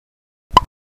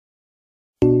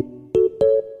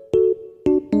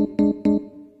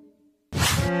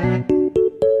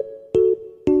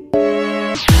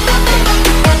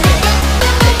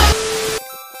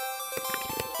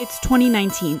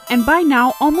2019, and by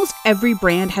now, almost every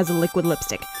brand has a liquid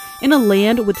lipstick. In a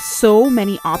land with so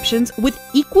many options, with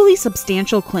equally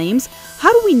substantial claims,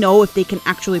 how do we know if they can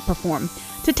actually perform?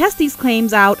 To test these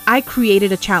claims out, I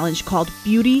created a challenge called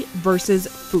Beauty versus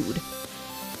Food.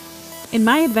 In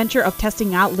my adventure of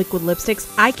testing out liquid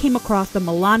lipsticks, I came across the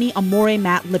Milani Amore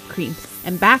Matte Lip Cream,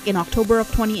 and back in October of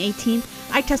 2018,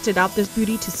 I tested out this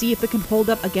beauty to see if it can hold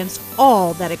up against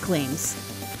all that it claims.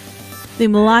 The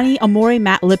Milani Amore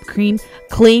Matte Lip Cream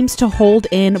claims to hold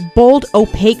in bold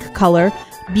opaque color,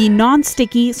 be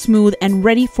non-sticky, smooth, and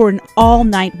ready for an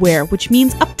all-night wear, which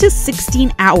means up to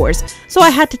 16 hours. So I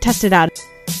had to test it out.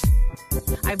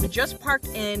 I've just parked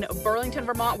in Burlington,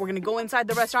 Vermont. We're gonna go inside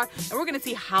the restaurant and we're gonna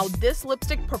see how this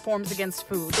lipstick performs against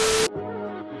food.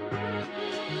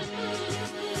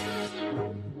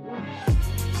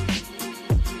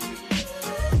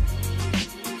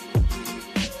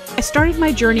 I started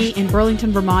my journey in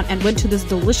Burlington, Vermont and went to this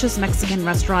delicious Mexican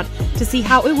restaurant to see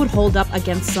how it would hold up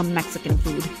against some Mexican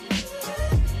food.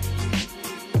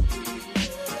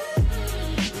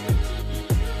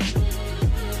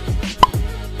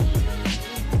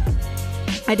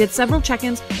 I did several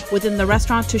check-ins within the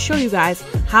restaurant to show you guys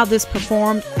how this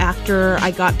performed after I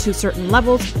got to certain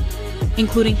levels,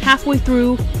 including halfway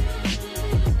through,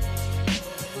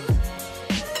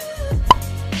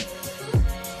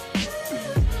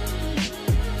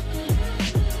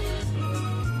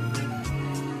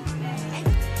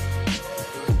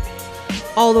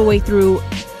 all the way through,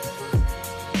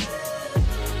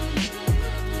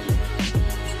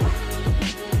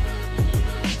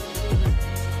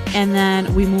 and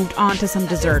then we moved on to some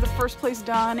dessert. The first place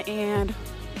done, and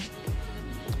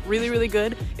really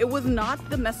good. It was not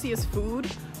the messiest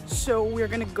food, so we're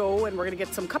gonna go and we're gonna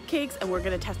get some cupcakes and we're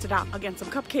gonna test it out against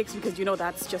some cupcakes, because you know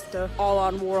that's just a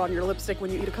all-on war on your lipstick when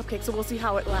you eat a cupcake, so we'll see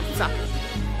how it lasts up.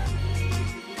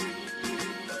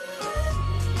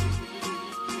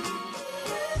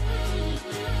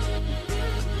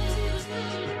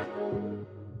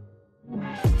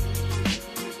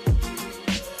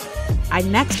 I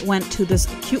next went to this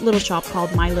cute little shop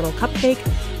called My Little Cupcake,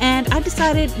 and I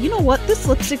decided, you know what, this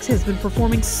lipstick has been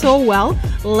performing so well,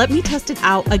 let me test it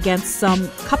out against some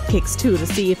cupcakes too to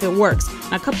see if it works.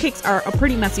 Now, cupcakes are a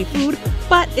pretty messy food,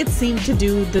 but it seemed to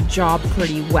do the job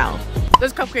pretty well.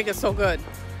 This cupcake is so good.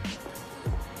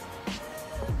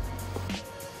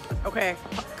 Okay,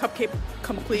 cupcake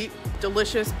complete,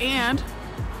 delicious, and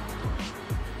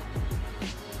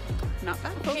not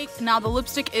bad, folks. Now the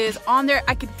lipstick is on there.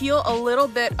 I could feel a little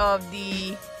bit of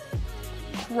the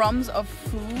crumbs of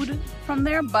food from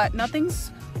there, but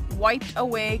nothing's wiped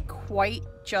away quite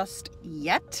just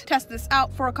yet. Test this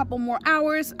out for a couple more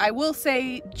hours. I will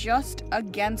say, just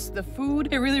against the food,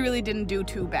 it really didn't do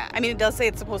too bad. I mean, it does say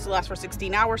it's supposed to last for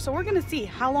 16 hours, so we're gonna see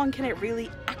how long can it really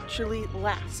actually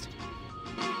last.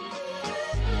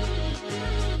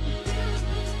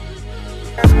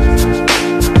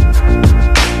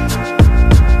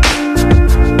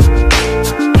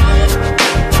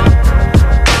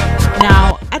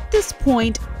 Now, at this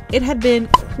point, it had been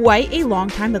quite a long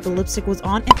time that the lipstick was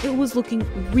on, and it was looking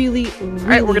really All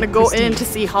right, we're gonna go pristine. in to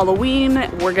see Halloween.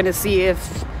 We're gonna see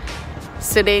if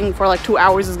sitting for like 2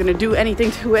 hours is gonna do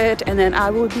anything to it, and then I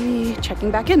will be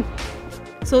checking back in.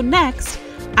 So next,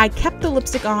 I kept the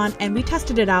lipstick on and we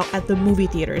tested it out at the movie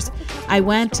theaters. I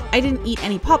didn't eat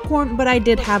any popcorn, but I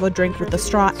did have a drink with a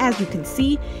straw, as you can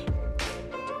see.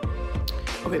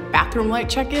 Okay, bathroom light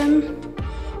check-in.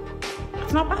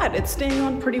 It's not bad. It's staying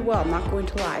on pretty well, I'm not going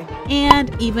to lie.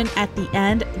 And even at the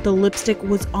end, the lipstick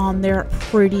was on there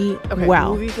pretty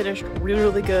well. Movie finished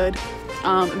really good.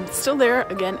 It's still there.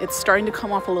 Again, it's starting to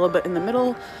come off a little bit in the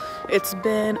middle. It's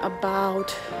been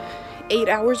about 8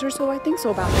 hours or so, I think, so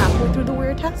about halfway through the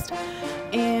wear test,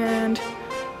 and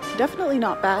definitely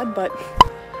not bad. But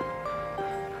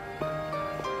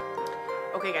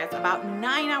okay guys, about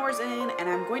 9 hours in and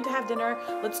I'm going to have dinner.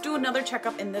 Let's do another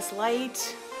checkup in this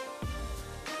light.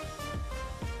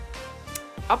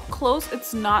 Up close,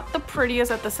 it's not the prettiest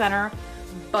at the center,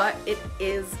 but it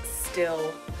is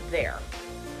still there.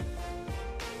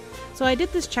 So I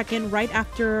did this check-in right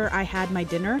after I had my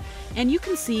dinner, and you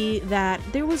can see that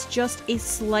there was just a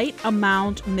slight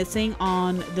amount missing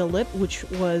on the lip, which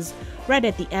was right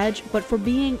at the edge, but for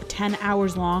being 10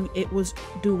 hours long, it was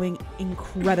doing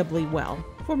incredibly well.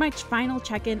 For my final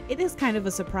check-in, it is kind of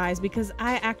a surprise because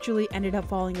I actually ended up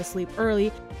falling asleep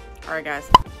early. All right guys,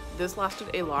 this lasted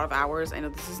a lot of hours. I know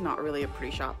this is not really a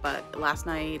pretty shot, but last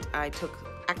night I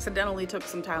accidentally took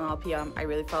some Tylenol PM. I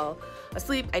really fell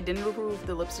asleep. I didn't remove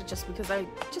the lipstick just because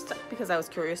I was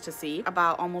curious to see.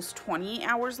 About almost 20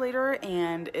 hours later,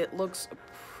 and it looks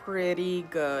pretty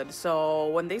good. So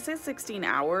when they say 16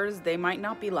 hours, they might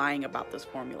not be lying about this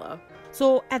formula.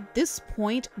 So at this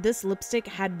point, this lipstick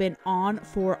had been on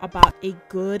for about a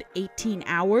good 18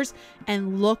 hours,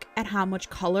 and look at how much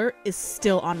color is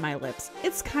still on my lips.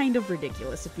 It's kind of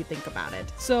ridiculous if you think about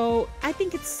it. So I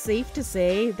think it's safe to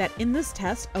say that in this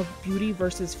test of beauty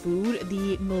versus food,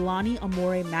 the Milani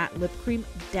Amore matte lip cream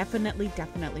definitely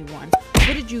won.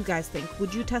 What did you guys think?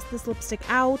 Would you test this lipstick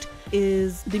out?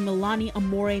 Is the Milani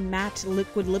Amore matte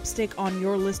liquid lipstick on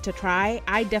your list to try?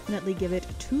 I definitely give it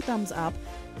 2 thumbs up.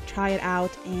 Try it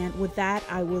out, and with that,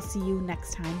 I will see you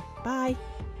next time. Bye!